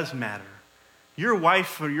 It does matter. Your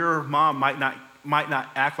wife or your mom might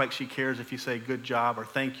not act like she cares if you say good job or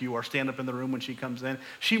thank you or stand up in the room when she comes in.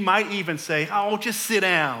 She might even say, oh, just sit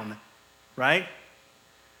down, right?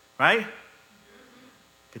 Right?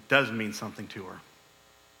 It does mean something to her.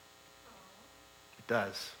 It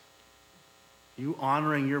does. You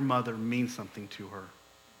honoring your mother means something to her.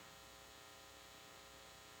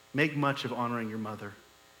 Make much of honoring your mother.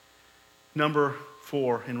 Number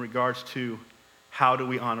 4, in regards to how do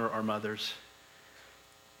we honor our mothers?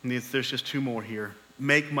 And there's just 2 more here.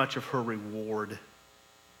 Make much of her reward.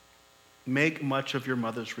 Make much of your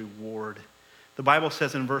mother's reward. The Bible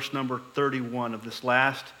says in verse number 31 of this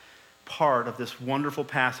last part of this wonderful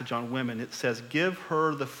passage on women, it says, give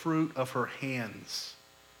her the fruit of her hands.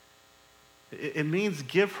 It means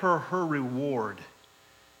give her her reward.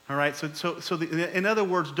 All right, in other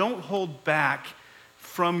words, don't hold back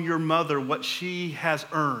from your mother what she has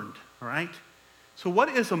earned. All right? So what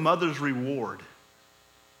is a mother's reward?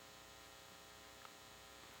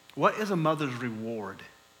 What is a mother's reward?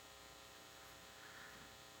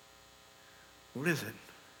 What is it?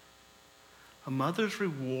 A mother's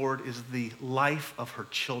reward is the life of her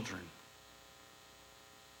children.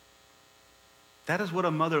 That is what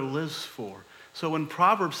a mother lives for. So when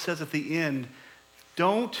Proverbs says at the end,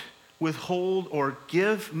 don't withhold or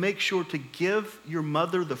make sure to give your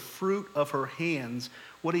mother the fruit of her hands,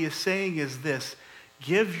 what he is saying is this: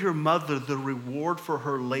 give your mother the reward for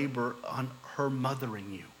her labor on her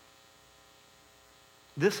mothering you.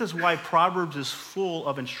 This is why Proverbs is full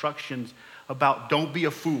of instructions about don't be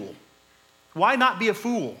a fool. Why not be a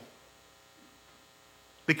fool?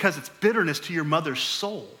 Because it's bitterness to your mother's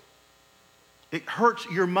soul. It hurts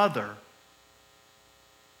your mother.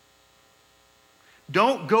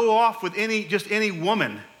 Don't go off with any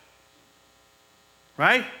woman,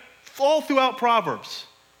 right? all throughout Proverbs.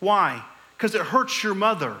 Why? Because it hurts your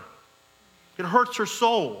mother. It hurts her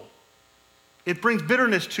soul. It brings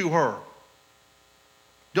bitterness to her.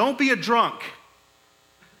 Don't be a drunk.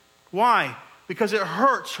 Why? Because it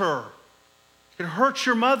hurts her. It hurts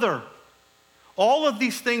your mother. All of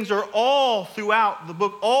these things are all throughout the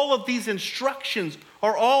book. All of these instructions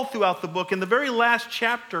are all throughout the book. In the very last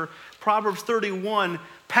chapter, Proverbs 31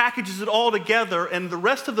 packages it all together, and the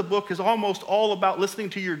rest of the book is almost all about listening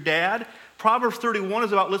to your dad. Proverbs 31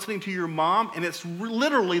 is about listening to your mom, and it's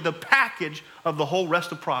literally the package of the whole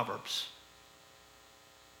rest of Proverbs.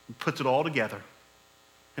 It puts it all together.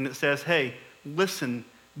 And it says, hey, listen,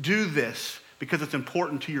 do this because it's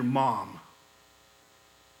important to your mom.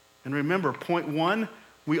 And remember, point one,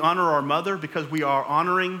 we honor our mother because we are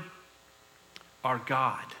honoring our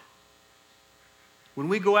God. When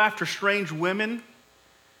we go after strange women,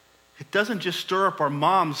 it doesn't just stir up our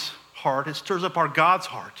mom's heart, it stirs up our God's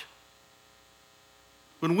heart.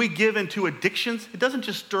 When we give into addictions, it doesn't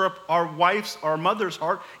just stir up our wife's, our mother's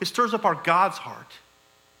heart, it stirs up our God's heart.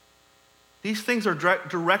 These things are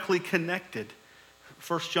directly connected.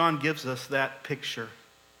 1 John gives us that picture.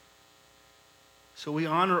 So we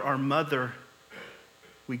honor our mother.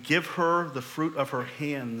 We give her the fruit of her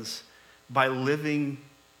hands by living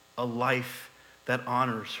a life that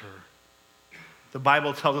honors her. The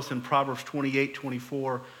Bible tells us in Proverbs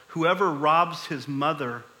 28:24, whoever robs his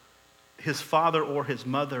mother, his father or his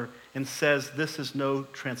mother, and says this is no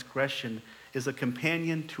transgression, is a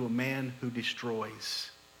companion to a man who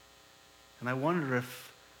destroys. And I wonder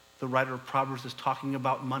if the writer of Proverbs is talking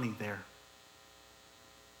about money there.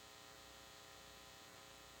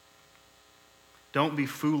 Don't be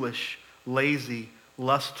foolish, lazy,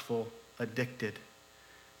 lustful, addicted.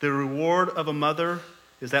 The reward of a mother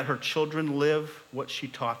is that her children live what she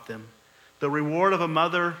taught them. The reward of a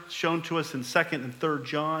mother shown to us in 2nd and 3rd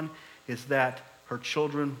John is that her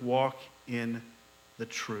children walk in the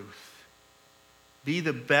truth. Be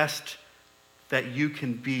the best that you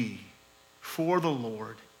can be for the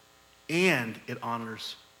Lord, and it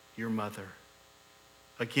honors your mother.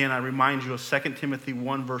 Again, I remind you of 2 Timothy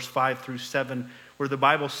 1, verse 5 through 7, where the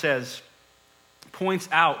Bible says, points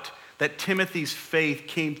out that Timothy's faith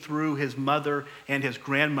came through his mother and his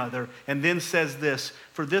grandmother, and then says this,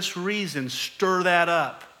 for this reason, stir that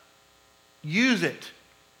up. Use it.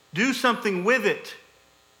 Do something with it.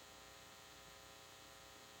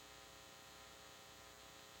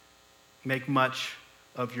 Make much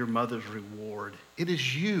of your mother's reward. It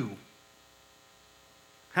is you.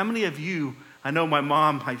 How many of you, I know my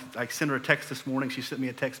mom, I sent her a text this morning, she sent me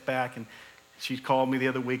a text back, and she called me the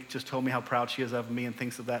other week, just told me how proud she is of me and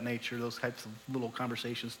things of that nature. Those types of little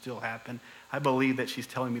conversations still happen. I believe that she's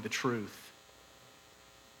telling me the truth.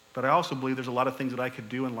 But I also believe there's a lot of things that I could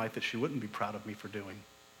do in life that she wouldn't be proud of me for doing.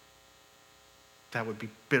 That would be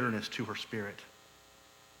bitterness to her spirit.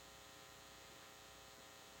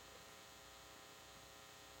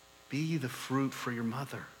 Be the fruit for your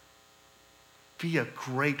mother. Be a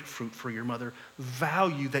great fruit for your mother.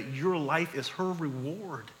 Value that your life is her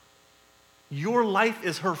reward. Your life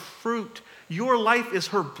is her fruit. Your life is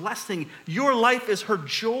her blessing. Your life is her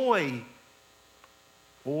joy.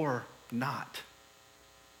 Or not.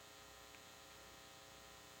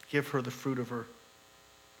 Give her the fruit of her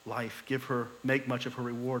life. Make much of her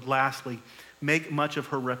reward. Lastly, make much of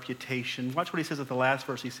her reputation. Watch what he says at the last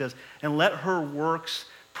verse. He says, and let her works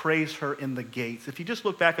praise her in the gates. If you just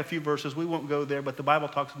look back a few verses, we won't go there, but the Bible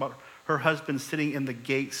talks about her husband sitting in the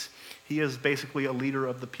gates. He is basically a leader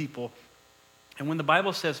of the people. And when the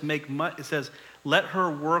Bible says it says, let her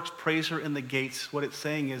works praise her in the gates, what it's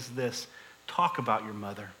saying is this, talk about your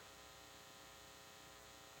mother.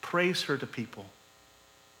 Praise her to people.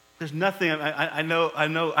 There's nothing, I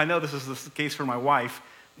know this is the case for my wife,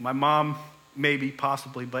 my mom, maybe,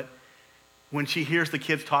 possibly, but when she hears the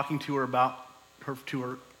kids talking to her about her,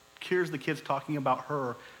 hears the kids talking about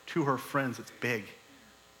her to her friends, it's big.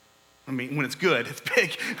 I mean, when it's good, it's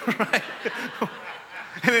big, right?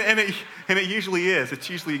 and it usually is. It's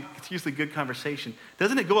usually good conversation.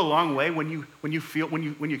 Doesn't it go a long way when you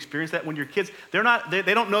experience that when your kids they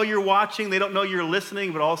don't know you're watching, they don't know you're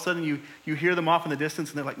listening, but all of a sudden you hear them off in the distance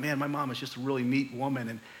and they're like, man, my mom is just a really neat woman.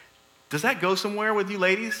 And does that go somewhere with you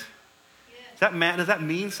ladies? Yes. Does that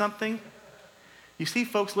mean something? You see,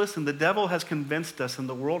 folks, listen, the devil has convinced us and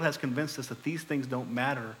the world has convinced us that these things don't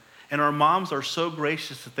matter. And our moms are so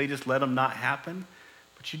gracious that they just let them not happen.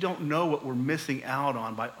 But you don't know what we're missing out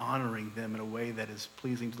on by honoring them in a way that is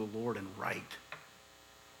pleasing to the Lord and right.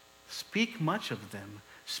 Speak much of them.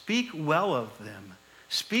 Speak well of them.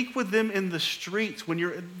 Speak with them in the streets. When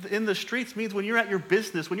you're in the streets means when you're at your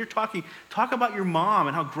business, when you're talking, talk about your mom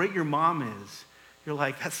and how great your mom is. You're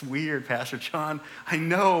like, that's weird, Pastor John. I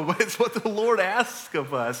know, but it's what the Lord asks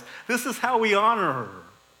of us. This is how we honor her.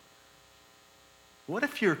 What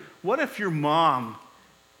if your mom,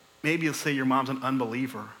 maybe you'll say your mom's an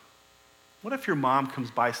unbeliever. What if your mom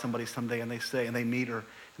comes by somebody someday and they meet her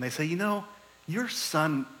and they say, you know, your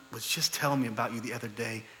son was just telling me about you the other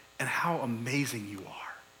day and how amazing you are.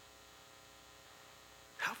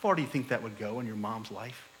 How far do you think that would go in your mom's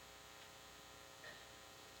life?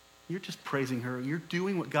 You're just praising her. You're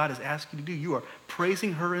doing what God has asked you to do. You are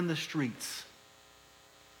praising her in the streets.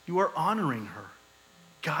 You are honoring her.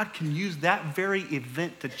 God can use that very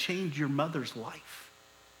event to change your mother's life.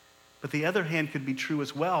 But the other hand could be true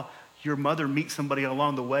as well. Your mother meets somebody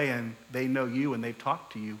along the way and they know you and they've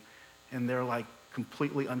talked to you and they're like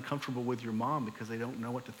completely uncomfortable with your mom because they don't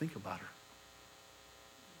know what to think about her.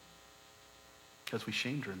 Because we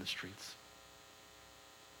shamed her in the streets.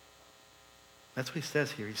 That's what he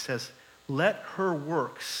says here. He says, let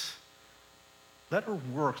what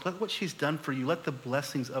she's done for you, let the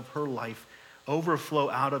blessings of her life overflow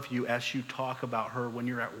out of you as you talk about her when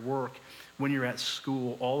you're at work, when you're at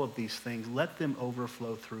school, all of these things. Let them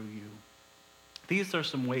overflow through you. These are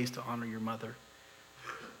some ways to honor your mother.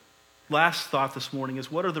 Last thought this morning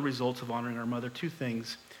is, what are the results of honoring our mother? Two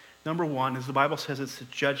things. Number one is the Bible says it's a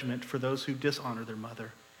judgment for those who dishonor their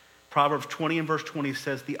mother. Proverbs 20 and verse 20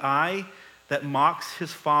 says, the eye that mocks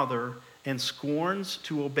his father and scorns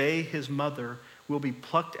to obey his mother will be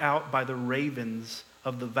plucked out by the ravens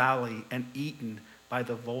of the valley and eaten by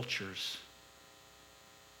the vultures.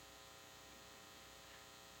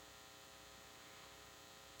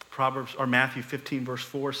 Matthew 15 verse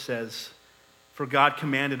 4 says, for God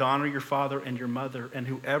commanded, honor your father and your mother, and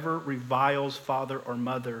whoever reviles father or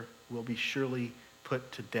mother will be surely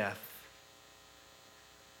put to death.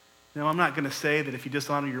 Now, I'm not going to say that if you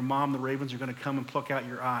dishonor your mom, the ravens are going to come and pluck out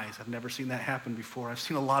your eyes. I've never seen that happen before. I've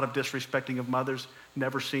seen a lot of disrespecting of mothers,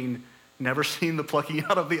 never seen the plucking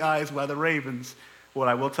out of the eyes by the ravens. What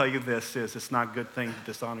I will tell you this is, it's not a good thing to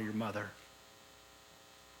dishonor your mother.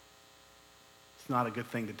 It's not a good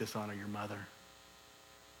thing to dishonor your mother.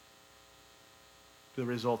 The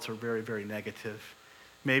results are very, very negative.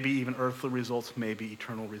 Maybe even earthly results, maybe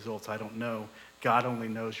eternal results. I don't know. God only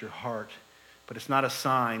knows your heart. But it's not a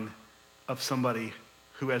sign of somebody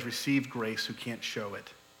who has received grace who can't show it.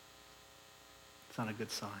 It's not a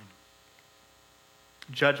good sign.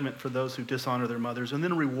 Judgment for those who dishonor their mothers, and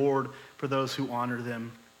then reward for those who honor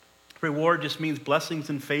them. Reward just means blessings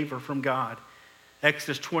and favor from God.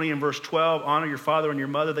 Exodus 20 and verse 12, honor your father and your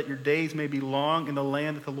mother that your days may be long in the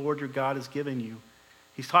land that the Lord your God is giving you.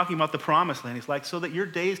 He's talking about the promised land. He's like, so that your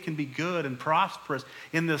days can be good and prosperous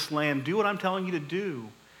in this land. Do what I'm telling you to do.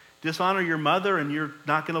 Dishonor your mother and you're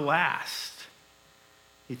not going to last.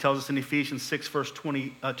 He tells us in Ephesians 6 verse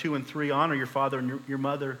 22 and 3, honor your father and your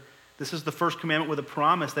mother. This is the first commandment with a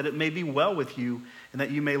promise that it may be well with you and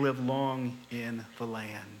that you may live long in the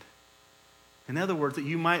land. In other words, that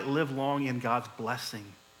you might live long in God's blessing.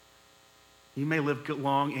 You may live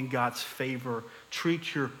long in God's favor.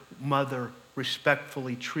 Treat your mother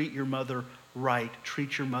respectfully. Treat your mother right.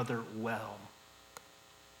 Treat your mother well.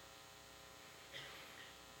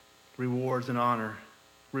 Rewards and honor.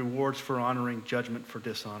 Rewards for honoring, judgment for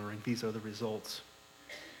dishonoring. These are the results.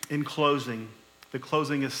 In closing, the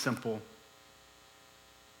closing is simple.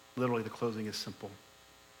 Literally, the closing is simple.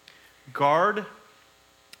 Guard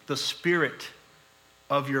the spirit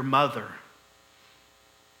of your mother.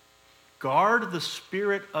 Guard the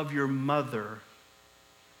spirit of your mother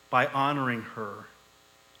by honoring her.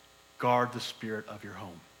 Guard the spirit of your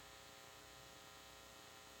home.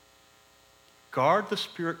 Guard the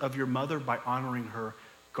spirit of your mother by honoring her.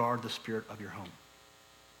 Guard the spirit of your home.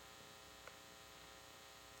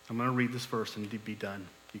 I'm going to read this verse and be done.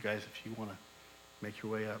 You guys, if you want to make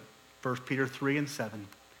your way up. 1 Peter 3 and 7.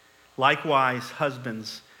 Likewise,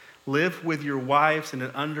 husbands, live with your wives in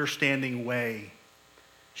an understanding way,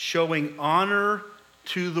 showing honor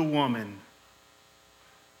to the woman.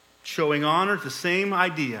 Showing honor, the same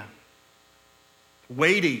idea.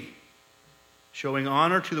 Weighty. Showing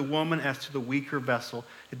honor to the woman as to the weaker vessel.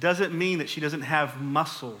 It doesn't mean that she doesn't have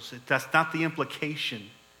muscles. That's not the implication.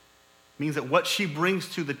 It means that what she brings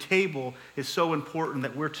to the table is so important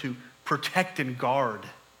that we're to protect and guard.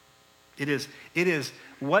 It is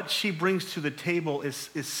what she brings to the table is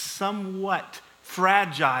somewhat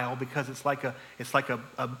fragile because it's like a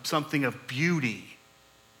something of beauty.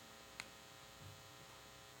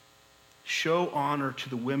 Show honor to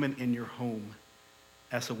the women in your home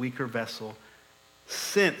as a weaker vessel,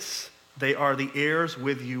 since They are the heirs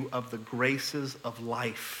with you of the graces of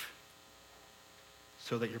life,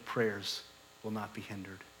 so that your prayers will not be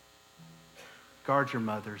hindered. Guard your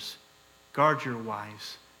mothers, guard your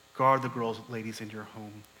wives, guard the girls, ladies in your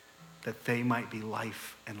home, that they might be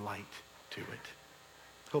life and light to it.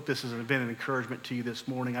 Hope this has been an encouragement to you this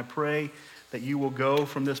morning. I pray that you will go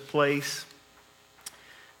from this place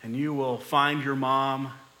and you will find your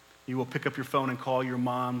mom. You will pick up your phone and call your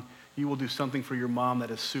mom. You will do something for your mom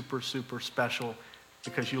that is super, super special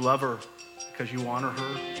because you love her, because you honor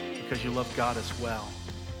her, because you love God as well.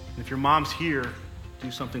 And if your mom's here,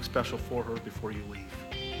 do something special for her before you leave.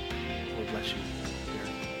 Lord bless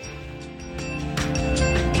you.